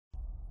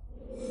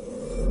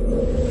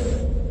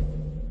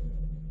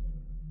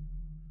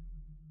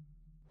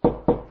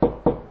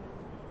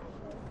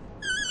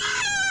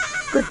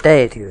Good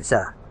day to you,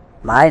 sir.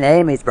 My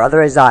name is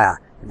Brother Isaiah,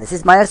 and this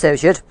is my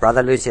associate,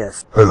 Brother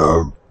Lucius.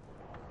 Hello.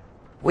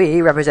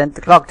 We represent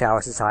the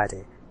Clocktower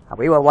Society, and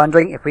we were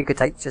wondering if we could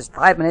take just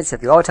 5 minutes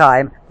of your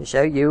time to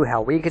show you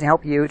how we can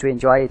help you to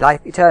enjoy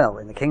life eternal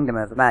in the kingdom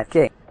of the Mad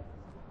King.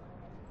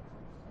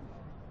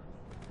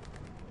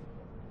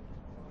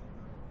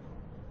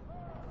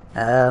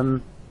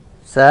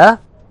 Sir?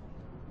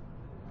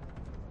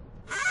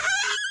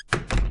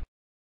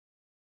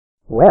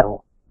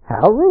 Well,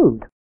 how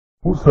rude.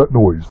 What's that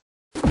noise?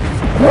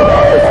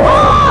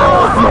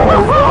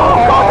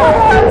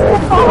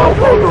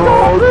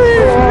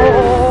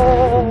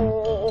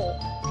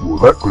 Well,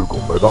 that could have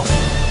gone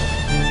better.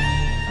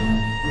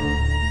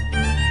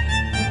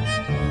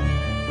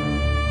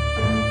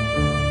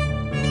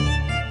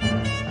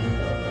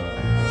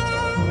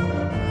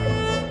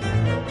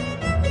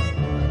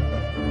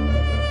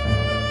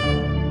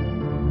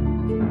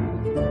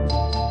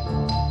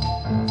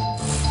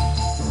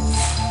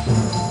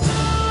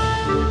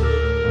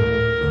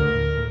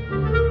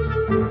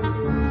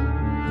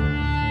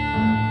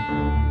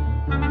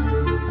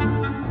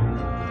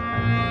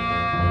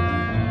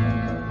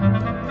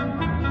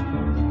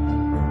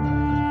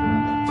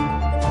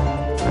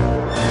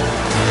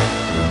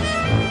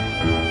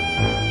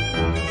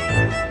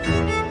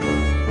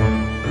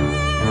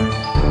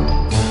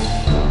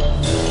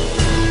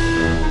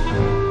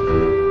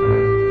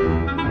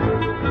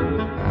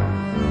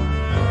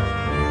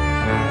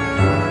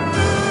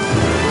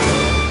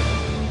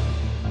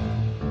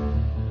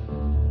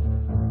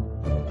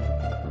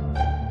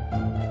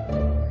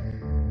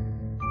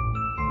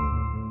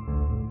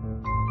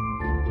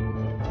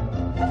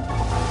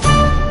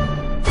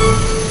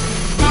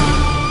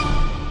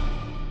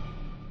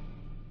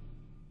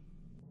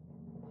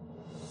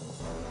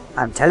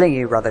 I'm telling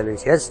you, Brother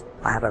Lucius,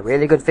 I have a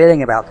really good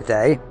feeling about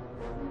today.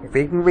 If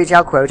we can reach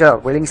our quota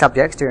of willing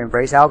subjects to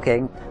embrace our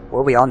king,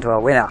 we'll be on to a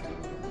winner.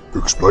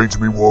 Explain to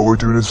me why we're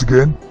doing this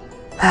again?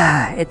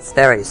 It's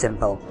very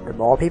simple. The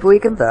more people we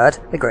convert,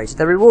 the greater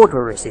the reward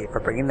we'll receive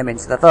for bringing them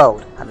into the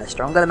fold, and the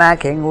stronger the Mad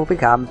King will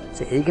become,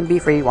 so he can be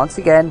free once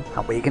again,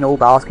 and we can all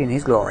bask in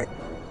his glory.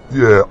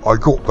 Yeah, I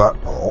got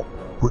that part,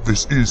 but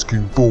this is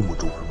King Thorn we're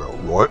talking about,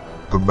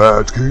 right? The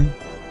Mad King?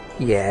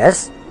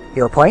 Yes?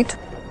 Your point?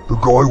 The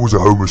guy was a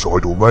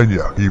homicidal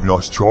maniac, even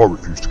us Char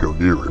refused to go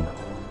near him.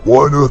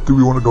 Why on earth do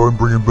we want to go and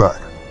bring him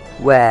back?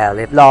 Well,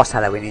 if last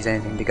Halloween is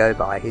anything to go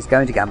by, he's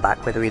going to come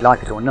back whether we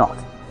like it or not.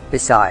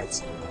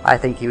 Besides, I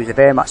think he was a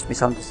very much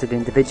misunderstood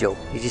individual.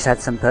 He just had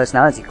some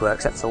personality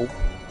quirks, that's all.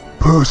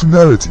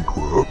 Personality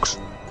quirks?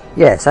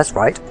 Yes, that's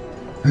right.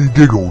 He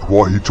giggled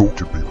while he talked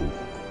to people,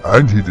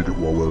 and he did it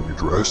while wearing a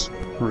dress.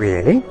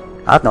 Really?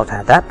 I've not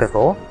had that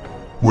before.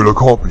 Well, I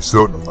can't be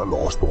certain on that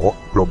last part,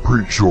 but I'm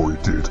pretty sure he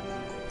did.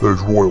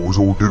 Those royals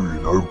all do, you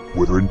know,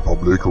 whether in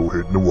public or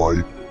hidden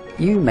away.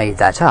 You made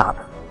that up.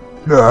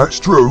 Nah, it's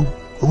true.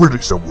 I read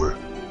it somewhere.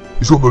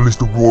 It's on the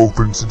list of royal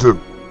things to do.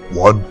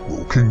 1.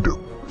 Rule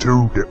kingdom.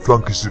 2. Get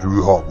flunkies to do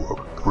the hard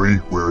work. 3.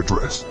 Wear a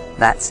dress.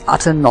 That's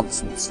utter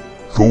nonsense.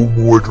 Thorn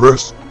wore a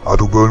dress.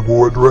 Adelburn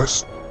wore a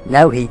dress.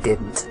 No, he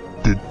didn't.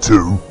 Did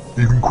too.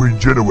 Even Queen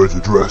Jenna wears a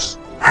dress.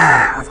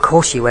 Of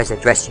course she wears a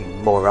dress, you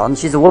moron.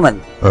 She's a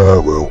woman. Ah,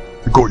 well,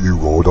 it got you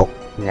riled up.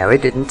 No,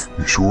 it didn't.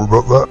 You sure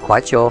about that?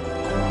 Quite sure.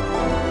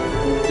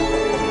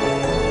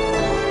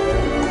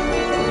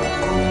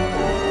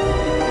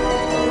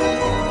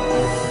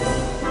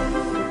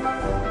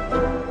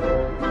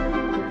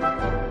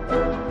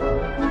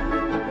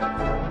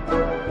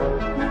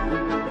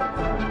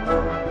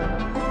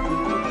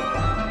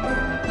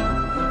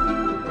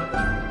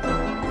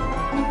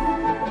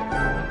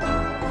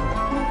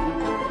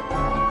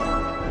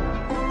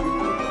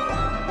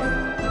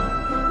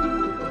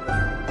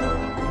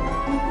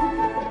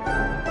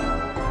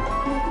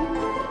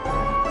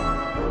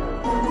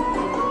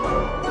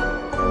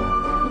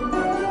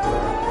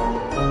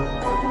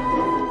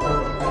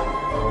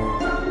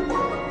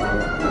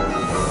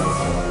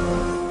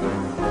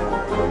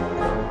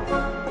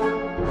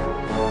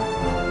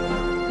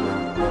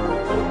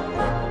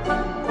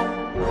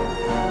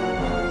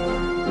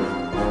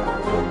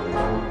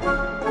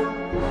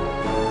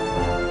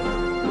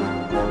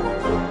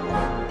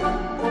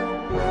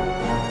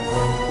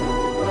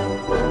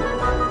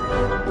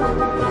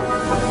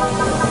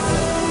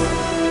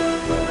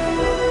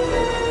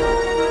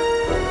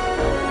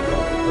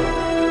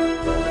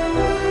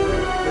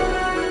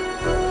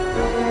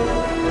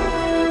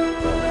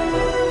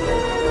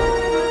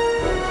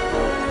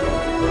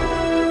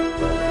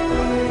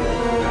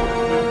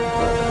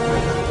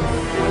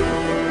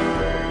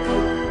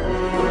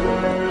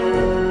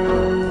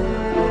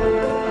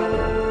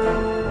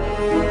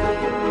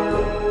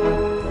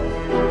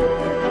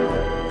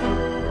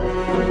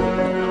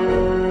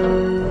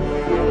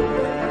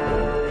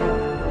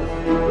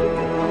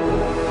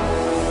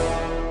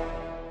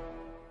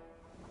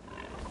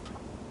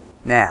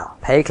 Now,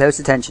 pay close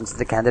attention to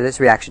the candidates'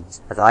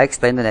 reactions, as I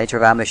explain the nature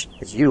of our mission,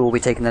 as you will be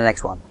taking the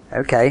next one.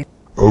 Okay?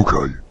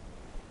 Okay.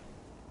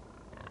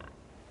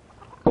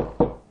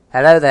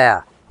 Hello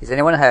there. Is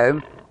anyone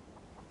home?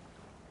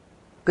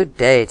 Good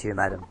day to you,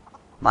 madam.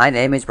 My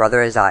name is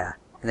Brother Isaiah,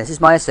 and this is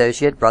my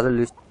associate,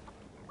 Brother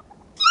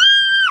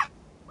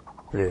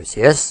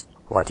Lucius,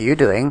 what are you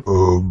doing?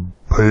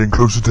 Paying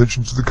close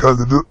attention to the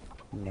candidate?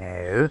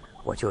 No,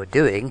 what you're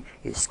doing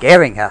is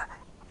scaring her.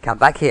 Come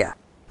back here.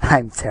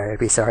 I'm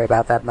terribly sorry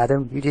about that,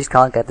 madam. You just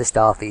can't get the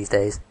staff these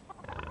days.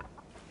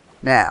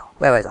 Now,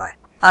 where was I?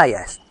 Ah,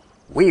 yes.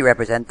 We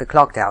represent the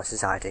Clocktower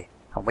Society,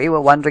 and we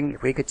were wondering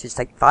if we could just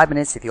take 5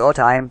 minutes of your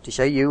time to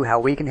show you how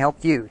we can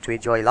help you to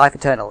enjoy life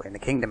eternal in the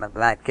kingdom of the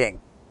Mad King.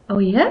 Oh,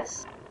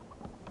 yes?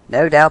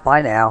 No doubt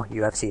by now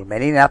you have seen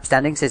many an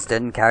upstanding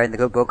citizen carrying the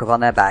good book upon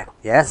their back,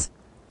 yes?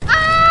 It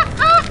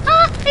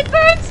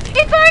burns!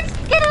 It burns!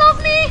 Get it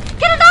off me!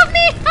 Get it off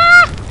me!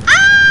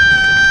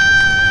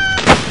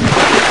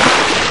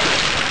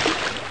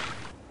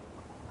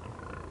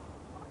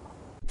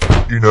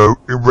 You know,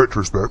 in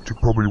retrospect, it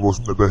probably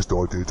wasn't the best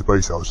idea to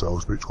base our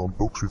sales pitch on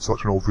books with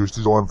such an obvious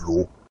design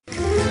flaw.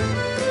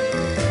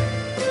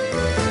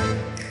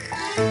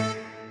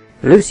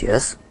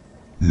 Lucius,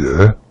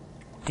 Yeah?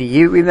 do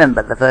you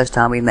remember the first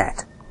time we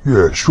met?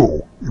 Yeah,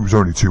 sure. It was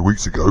only 2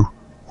 weeks ago.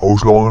 I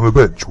was lying on a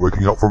bench,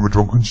 waking up from a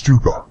drunken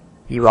stupor.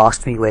 You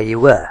asked me where you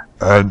were.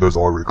 And as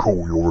I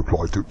recall, your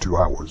reply took 2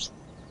 hours.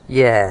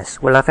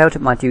 Yes, well I felt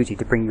it my duty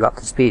to bring you up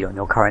to speed on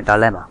your current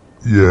dilemma.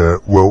 Yeah,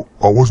 well,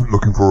 I wasn't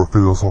looking for a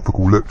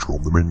philosophical lecture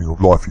on the meaning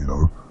of life, you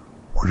know.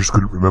 I just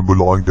couldn't remember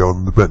lying down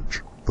on the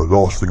bench. The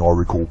last thing I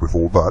recalled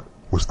before that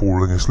was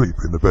falling asleep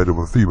in the bed of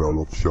a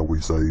female of, shall we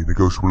say,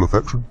 negotiable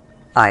affection.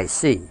 I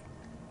see.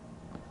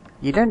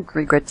 You don't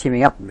regret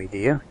teaming up with me, do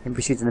you? In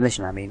pursuit of the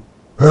mission, I mean.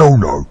 Hell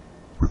no.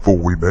 Before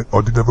we met,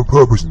 I didn't have a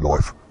purpose in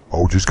life. I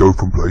would just go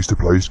from place to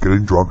place,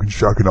 getting drunk and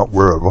shacking up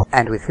wherever.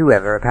 And with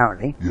whoever,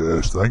 apparently.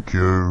 Yes, thank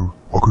you.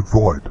 I could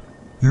find.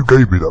 You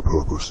gave me that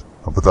purpose,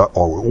 and for that I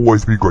will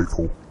always be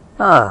grateful.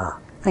 Ah,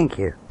 thank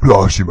you.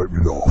 Plus, you make me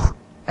laugh.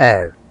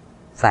 Oh,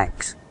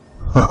 thanks.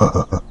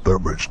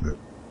 Don't mention it.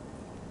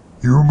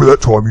 You remember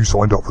that time you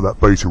signed up for that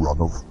beta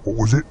run of, what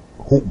was it?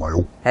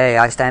 Hawkmail? Hey,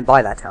 I stand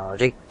by that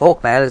technology.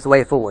 Hawkmail is the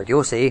way forward,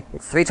 you'll see.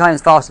 It's 3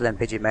 times faster than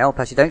pigeon mail,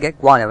 plus you don't get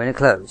guano in a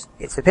close.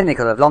 It's the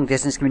pinnacle of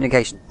long-distance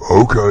communication.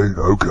 Okay.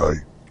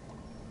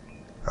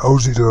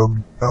 How's it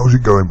going,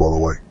 by the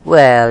way?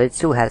 Well, it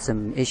still has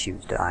some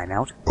issues to iron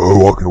out.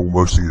 Oh, I can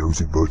almost see those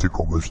inverted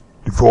commas.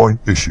 Define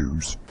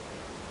issues.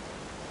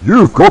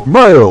 You've got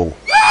mail!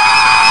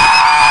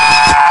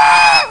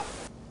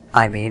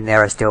 I mean,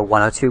 there are still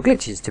 1 or 2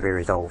 glitches to be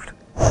resolved.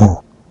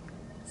 Huh.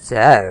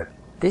 So,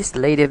 this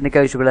lady of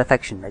negotiable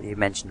affection that you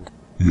mentioned.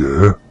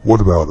 Yeah, what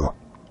about her?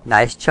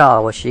 Nice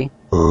char, was she?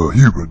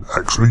 Human,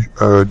 actually,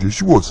 and yes,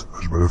 she was,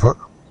 as a matter of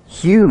fact.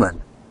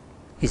 Human?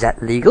 Is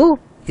that legal?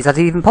 Is that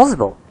even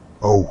possible?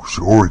 Oh,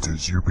 sure it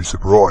is, you'd be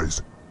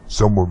surprised.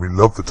 Some women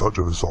love the touch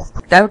of a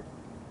soft... Don't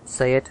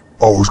say it.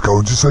 I was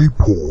going to say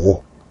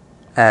paw.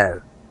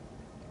 Oh.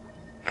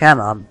 Come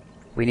on.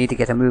 We need to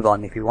get a move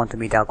on if we want to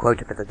meet our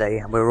quota for the day,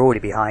 and we're already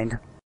behind.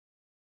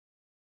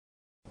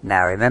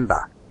 Now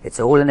remember, it's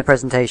all in the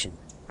presentation.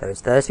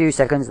 Those first few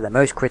seconds are the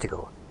most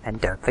critical.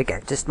 And don't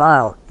forget to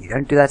smile. You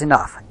don't do that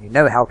enough, and you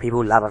know how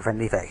people love a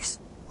friendly face.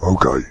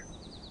 Okay.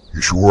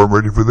 You sure I'm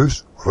ready for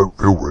this? I don't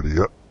feel ready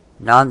yet.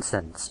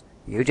 Nonsense.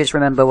 You just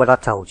remember what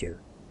I've told you.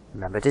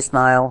 Remember to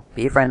smile,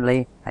 be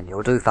friendly, and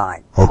you'll do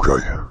fine.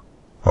 Okay,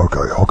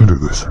 I can do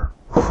this.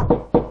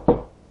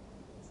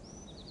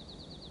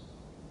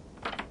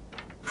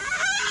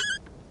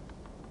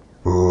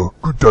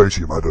 Good day to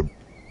you, madam.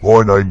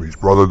 My name is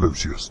Brother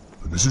Lucius,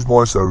 and this is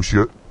my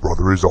associate,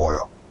 Brother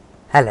Isaiah.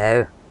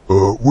 Hello.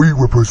 We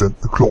represent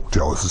the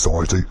Clocktower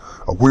Society,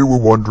 and we were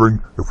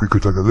wondering if we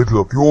could take a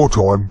little of your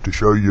time to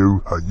show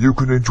you how you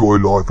can enjoy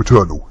life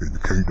eternal in the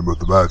kingdom of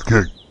the Mad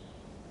King.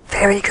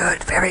 Very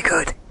good, very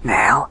good.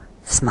 Now,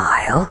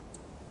 smile.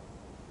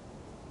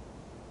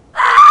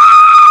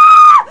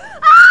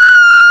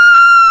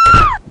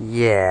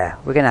 Yeah,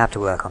 we're gonna have to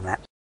work on that.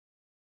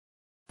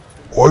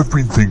 I've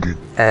been thinking,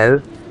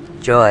 Oh,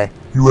 joy.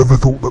 you ever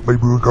thought that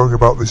maybe we're going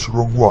about this the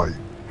wrong way?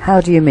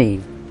 How do you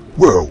mean?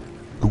 Well,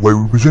 the way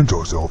we present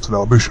ourselves in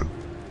our mission.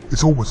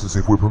 It's almost as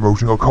if we're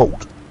promoting a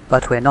cult.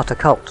 But we're not a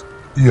cult.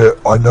 Yeah,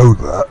 I know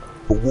that,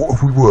 but what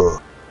if we were?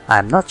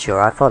 I'm not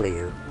sure I follow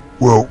you.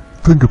 Well,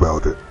 think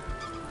about it.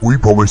 We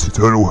promise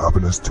eternal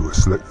happiness to a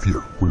select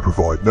few. We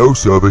provide no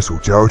service or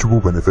charitable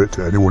benefit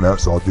to anyone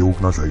outside the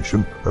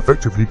organisation,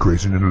 effectively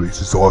creating an elite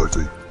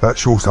society. That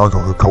sure sounds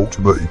like a cult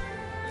to me.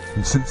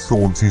 And since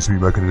Thorn seems to be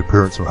making an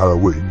appearance on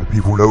Halloween, the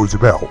people know it's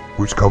about,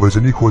 which covers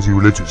any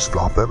quasi-religious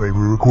stuff that may be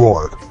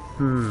required.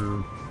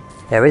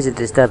 There is a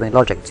disturbing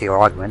logic to your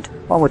argument.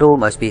 One would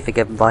almost be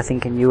forgiven by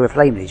thinking you were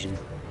Flame Legion.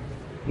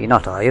 You're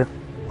not, are you?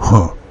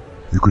 Huh.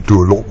 You could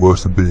do a lot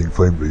worse than being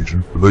Flame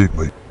Legion, believe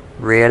me.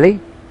 Really?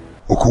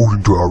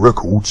 According to our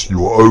records,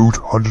 you are owed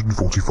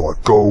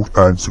 145 gold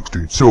and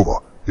 16 silver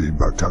in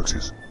back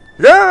taxes.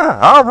 Yeah,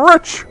 I'm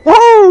rich!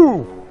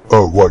 Woo!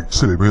 Oh wait,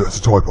 silly me, that's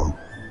a typo.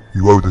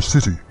 You owe the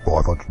city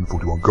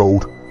 541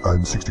 gold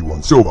and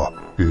 61 silver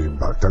in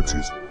back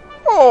taxes.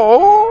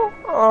 Oh,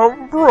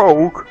 I'm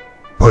broke.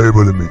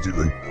 Payable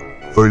immediately.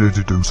 Failure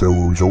to do so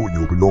will result in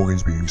your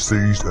belongings being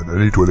seized and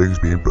any dwellings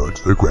being burnt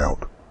to the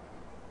ground.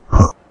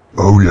 Huh.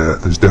 Oh yeah,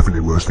 there's definitely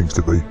worse things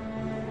to be.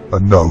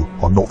 And no,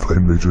 I'm not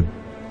Flame Legion.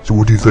 So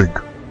what do you think?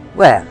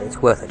 Well,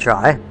 it's worth a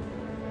try.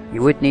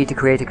 You would need to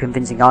create a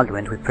convincing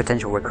argument with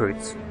potential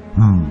recruits.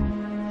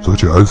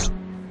 Such as?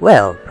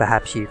 Well,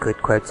 perhaps you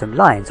could quote some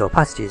lines or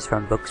passages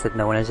from books that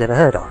no one has ever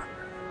heard of.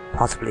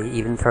 Possibly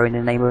even throw in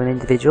the name of an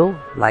individual,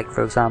 like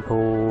for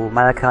example,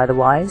 Malachi the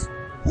Wise.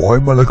 Why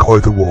Malachi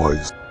the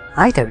Wise?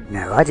 I don't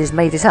know, I just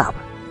made it up.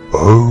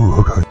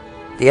 Oh, okay.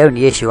 The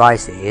only issue I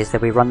see is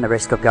that we run the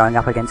risk of going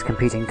up against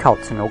competing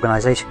cults and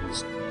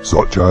organisations.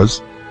 Such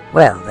as?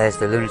 Well, there's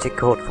the Lunatic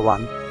Court for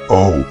one.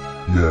 Oh,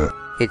 yeah.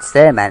 It's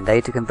their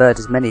mandate to convert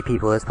as many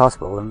people as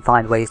possible and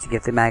find ways to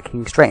give the Mad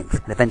King strength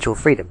and eventual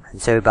freedom,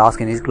 and so bask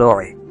in his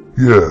glory.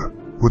 Yeah,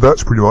 well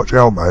that's pretty much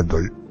our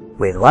mandate.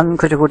 With one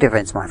critical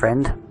difference, my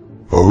friend.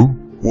 Oh?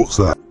 What's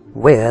that?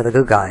 We're the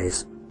good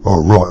guys.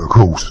 Oh right, of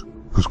course.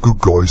 Because good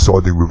guys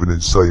siding with an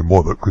insane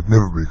monarch could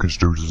never be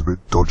construed as a bit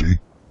dodgy.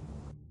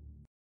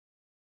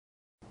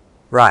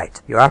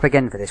 Right, you're up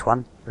again for this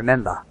one.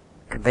 Remember,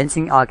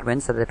 convincing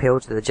arguments that appeal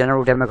to the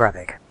general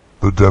demographic.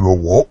 The demo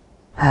what?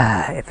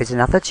 If it's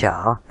enough to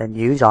Char, then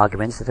use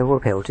arguments that will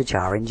appeal to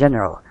Char in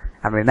general.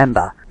 And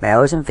remember,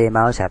 males and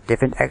females have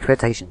different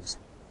expectations.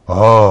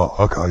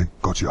 Ah, okay,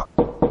 gotcha.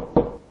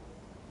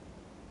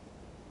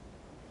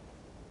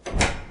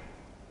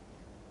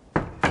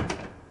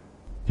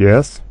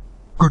 Yes?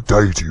 Good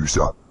day to you,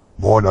 sir.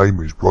 My name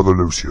is Brother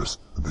Lucius,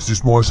 and this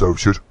is my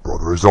associate,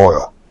 Brother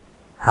Isaiah.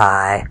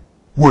 Hi.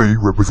 We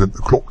represent the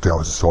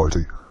Clocktower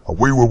Society, and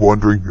we were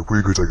wondering if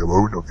we could take a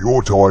moment of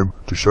your time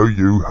to show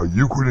you how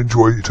you could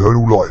enjoy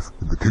eternal life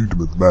in the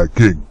kingdom of the Mad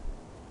King.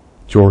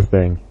 Sure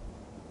thing.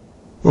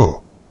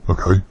 Oh,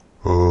 okay.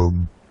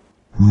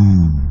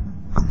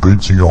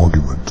 Convincing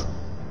argument.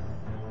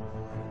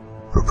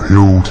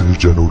 Appeal to the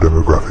general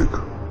demographic.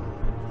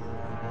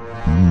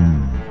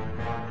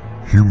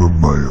 Human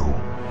male.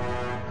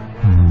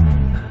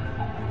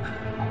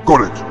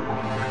 Got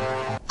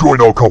it!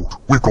 Join our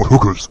cult, we've got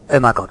hookers! Oh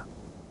my god.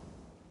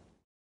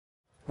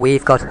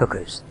 We've got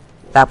hookers.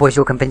 That was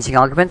your convincing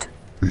argument?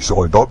 He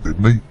signed up,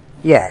 didn't he?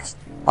 Yes,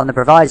 on the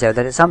proviso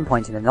that at some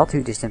point in the not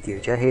too distant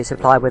future he is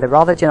supplied with a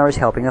rather generous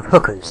helping of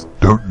hookers.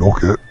 Don't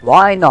knock it.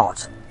 Why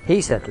not?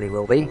 He certainly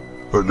will be.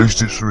 At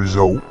least it's the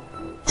result.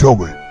 Tell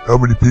me, how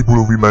many people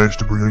have we managed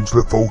to bring into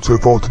the fold so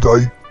far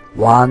today?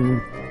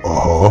 One.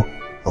 Uh-huh.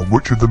 And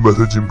which of the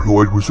methods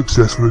employed was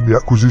successful in the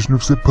acquisition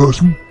of said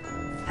person?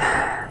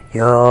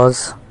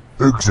 Yours.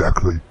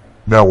 Exactly.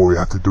 Now all we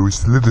have to do is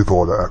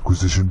solidify that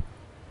acquisition.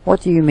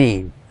 What do you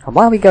mean? And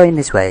why are we going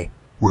this way?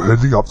 We're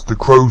heading up to the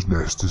crow's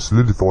nest to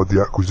solidify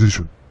the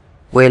acquisition.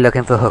 We're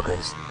looking for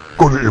hookers.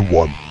 Got it in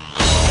one.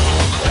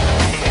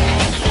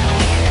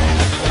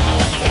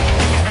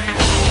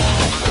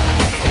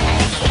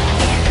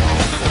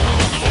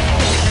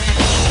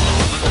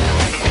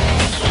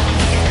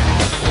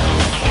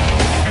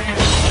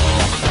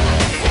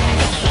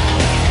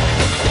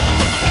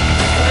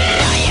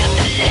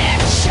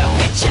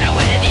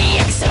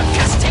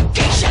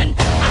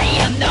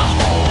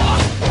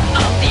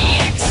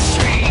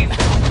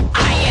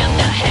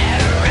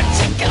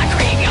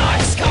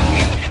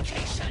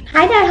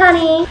 Hi there,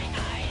 honey.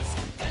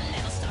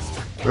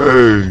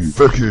 Hey,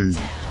 Becky.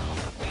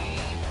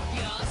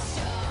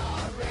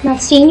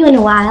 Not seen you in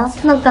a while.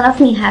 Not thought of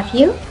me, have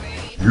you?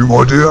 You,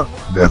 my dear?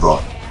 Never.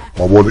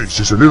 My wallet's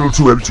just a little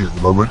too empty at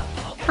the moment.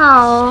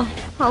 Oh,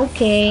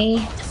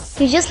 okay.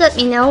 You just let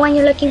me know when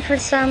you're looking for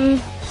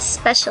some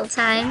special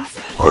time.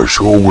 I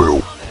sure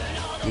will.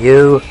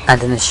 You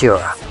and an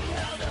assurer.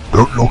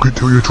 Don't knock it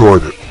till you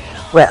tried it.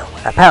 Well,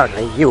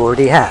 apparently you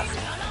already have.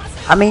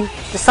 I mean,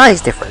 the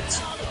size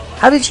difference.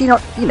 How did she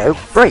not,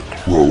 break?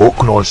 Well, what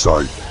can I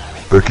say?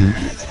 Becky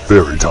is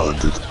very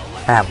talented.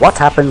 And what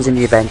happens in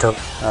the event of,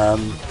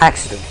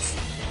 accidents?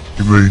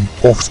 You mean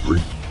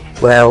offspring?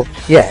 Well,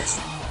 yes.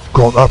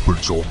 Can't happen,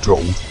 so I'm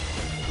told.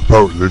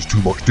 Apparently there's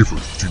too much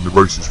difference between the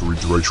races for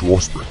interracial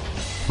offspring.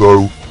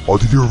 Though, I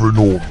did hear of a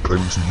norm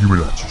claiming some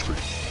human ancestry,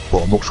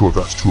 but I'm not sure if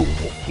that's true or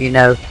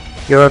not.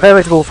 You're a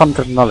veritable font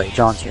of knowledge,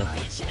 aren't you?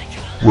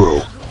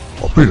 Well,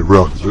 I've been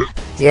around a bit.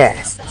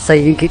 Yes, so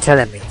you keep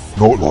telling me.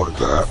 Not like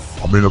that.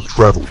 I mean, I've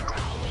travelled.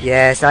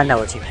 Yes, I know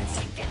what you meant.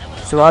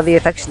 So are the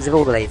affections of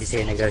all the ladies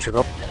here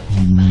negotiable?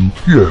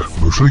 Yeah,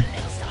 mostly.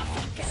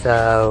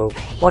 So,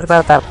 what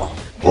about that one?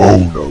 Oh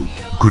no,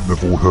 you couldn't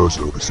afford her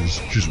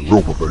services. She's a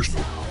real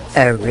professional.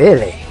 Oh,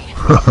 really?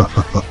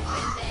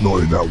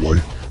 Not in that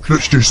way.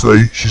 Let's just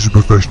say she's a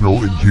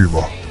professional in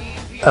humour.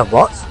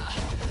 What?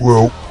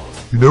 Well,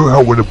 you know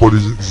how when a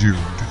body's exhumed,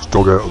 it's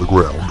dug out of the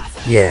ground?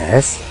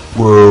 Yes.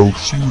 Well,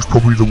 she was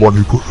probably the one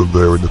who put them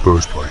there in the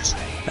first place.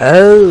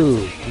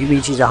 Oh, you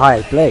mean she's a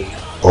hired blade?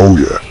 Oh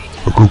yeah,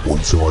 a good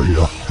one, so I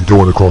hear. You don't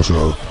want to cross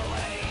her.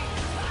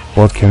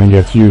 What can I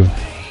get you?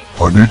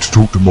 I need to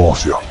talk to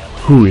Marcia.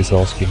 Who is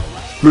asking?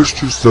 Let's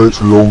just say it's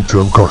a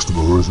long-term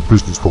customer who has a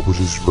business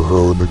proposition for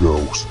her and the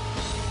girls.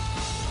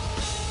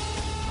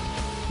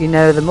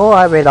 The more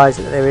I realise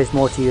that there is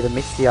more to you than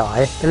meets the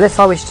eye, the less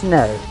I wish to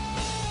know.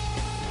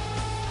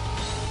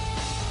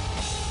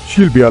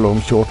 She'll be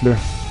along shortly.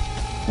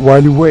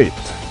 While you wait,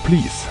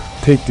 please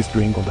take this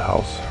drink on the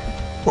house.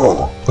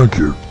 Oh, thank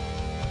you.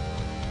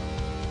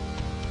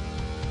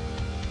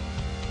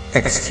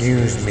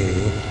 Excuse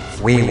me,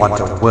 we want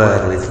a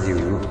word with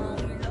you.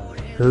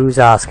 Who's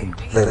asking?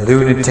 The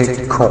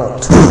Lunatic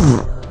Court.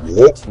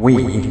 What?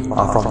 We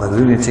are from the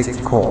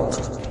Lunatic Court.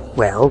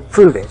 Well,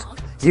 prove it.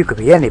 You could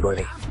be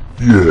anybody.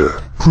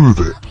 Yeah, prove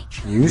it.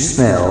 You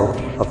smell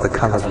of the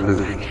colour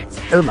blue.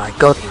 Oh my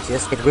god,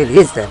 Lucius, it really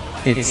is them.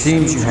 It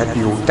seems you had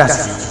the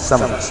audacity to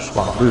summon us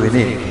while we were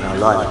in our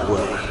line of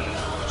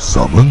work.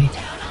 Summon?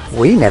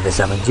 We never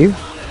summoned you.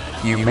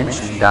 You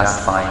mentioned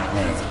us by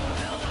name.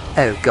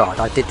 Oh god,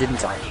 I did,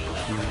 didn't I?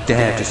 You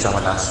dared to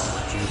summon us.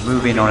 You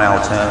move in on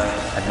our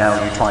turf, and now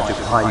you try to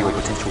hire your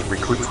potential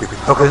recruits with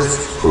hookers?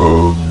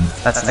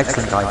 That's an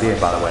excellent idea,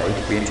 by the way.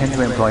 We intend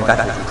to employ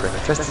that little trick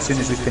just as soon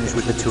as we finish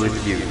with the two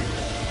of you.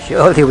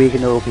 Surely we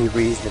can all be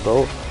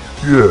reasonable.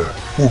 Yeah,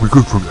 we'll be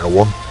good from now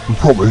on. We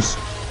promise.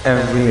 Oh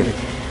really?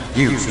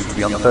 You seem to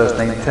be on the first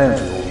name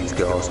terms with all these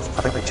girls.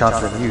 I think the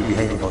chances of you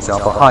behaving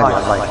yourself are highly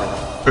unlikely.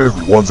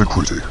 Everyone's a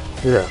critic.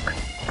 Look,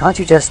 can't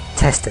you just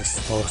test us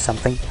or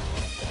something?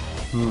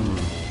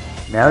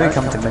 Now you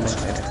come to mention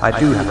it, I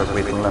do have a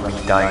riddle I'm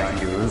dying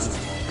to use.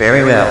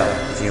 Very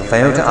well. If you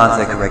fail to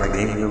answer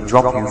correctly, we'll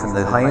drop you from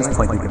the highest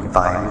point you can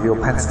find with your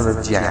pants full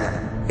of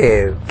jam.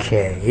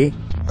 Okay.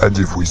 And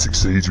if we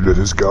succeed, you let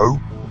us go?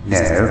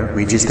 No,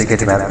 we just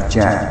forget about the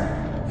jam.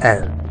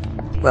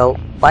 Oh. Well,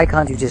 why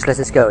can't you just let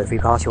us go if we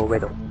pass your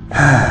riddle?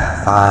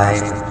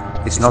 Fine.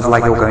 It's not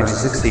like you're going to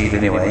succeed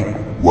anyway.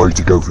 Way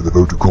to go for the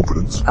vote of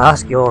confidence.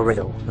 Ask your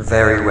riddle.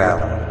 Very well.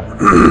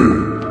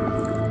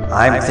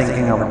 I'm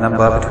thinking of a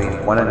number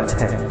between 1 and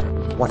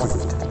 10. What is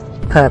it?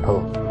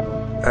 Purple.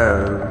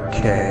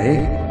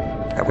 Okay.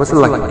 That was a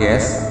lucky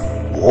guess.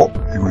 What?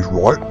 He was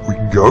right. We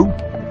can go?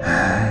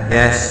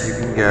 Yes, you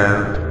can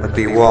go. But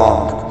be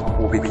warned.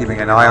 We'll be keeping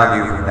an eye on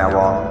you from now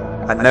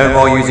on. And no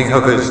more using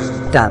hookers.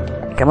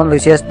 Done. Come on,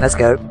 Lucius, let's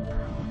go.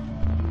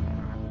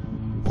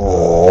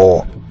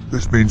 Oh,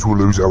 this means we'll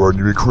lose our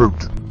only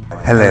recruit.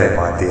 Hello,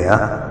 my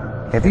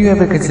dear. Have you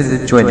ever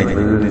considered joining the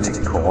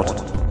Lunatic Court?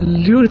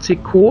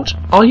 Lunatic Court?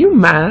 Are you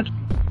mad?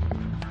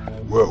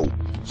 Well,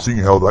 seeing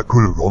how that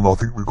could have gone, I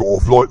think we got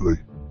off lightly.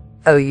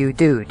 Oh, you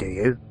do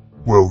you?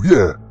 Well,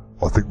 yeah,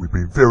 I think we've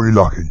been very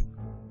lucky.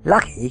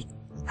 Lucky?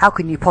 How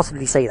can you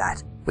possibly say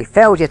that? We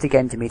failed yet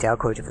again to meet our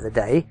quota for the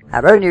day.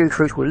 Our only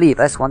recruit will leave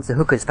us once the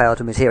hookers fail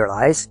to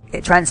materialise.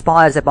 It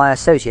transpires that my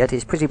associate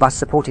is pretty much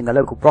supporting the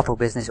local brothel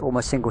business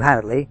almost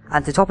single-handedly,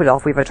 and to top it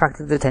off, we've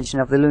attracted the attention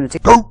of the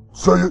lunatic— Don't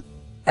say it!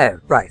 Oh,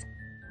 right.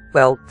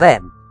 Well,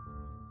 them.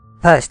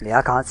 Personally,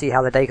 I can't see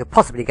how the day could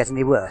possibly get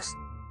any worse.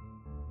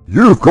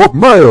 You've got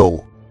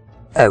mail!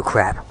 Oh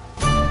crap.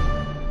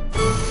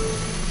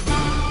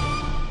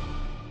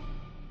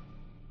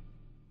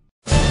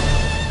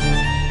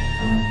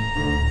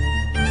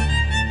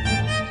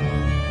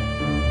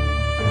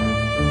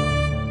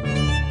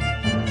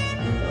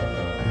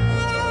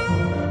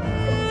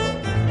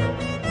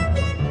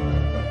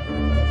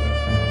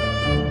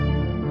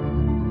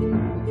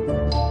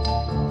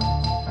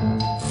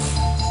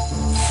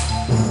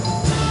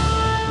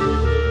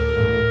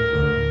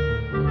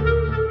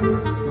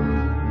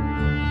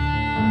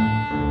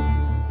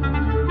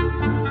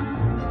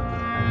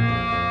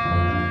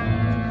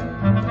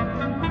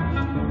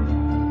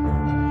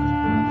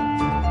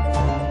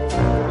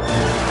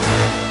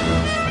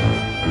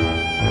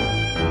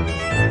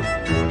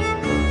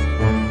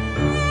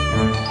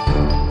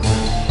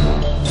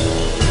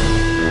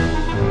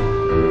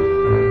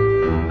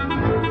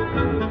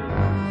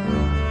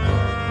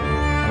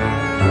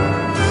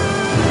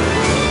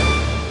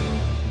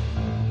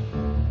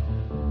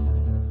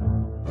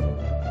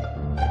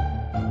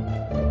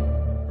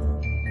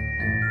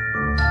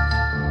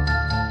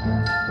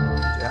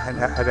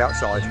 Head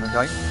outside,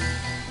 okay?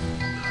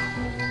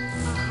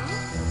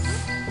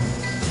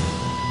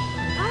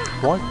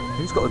 Why?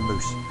 Who's got a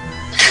moose?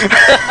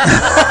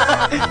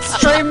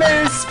 Stray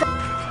moose!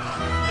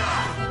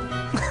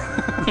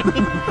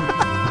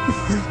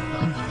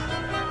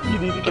 You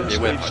need to get a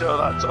screenshot of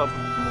that, Tom.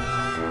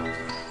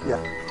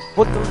 Yeah.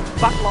 But the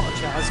back lot of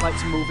chairs like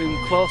to move in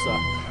closer.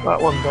 That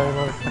one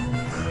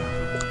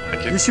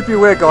day, You should be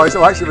aware, guys,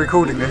 I'm actually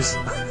recording this.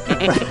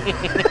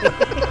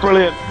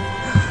 Brilliant.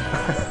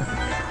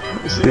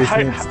 This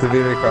needs to be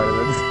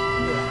recorded.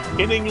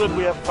 In England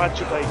we have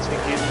badger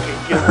baiting, in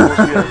Guild Wars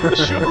we have the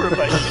sugar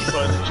baiting.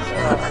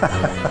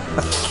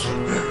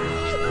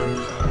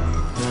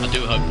 I do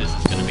hope this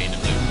is going to be in the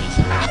bloopers.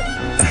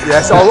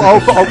 Yes,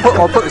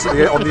 I'll put this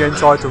on the end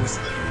titles.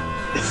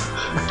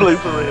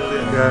 Blooper reel,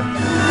 yeah.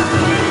 Yeah.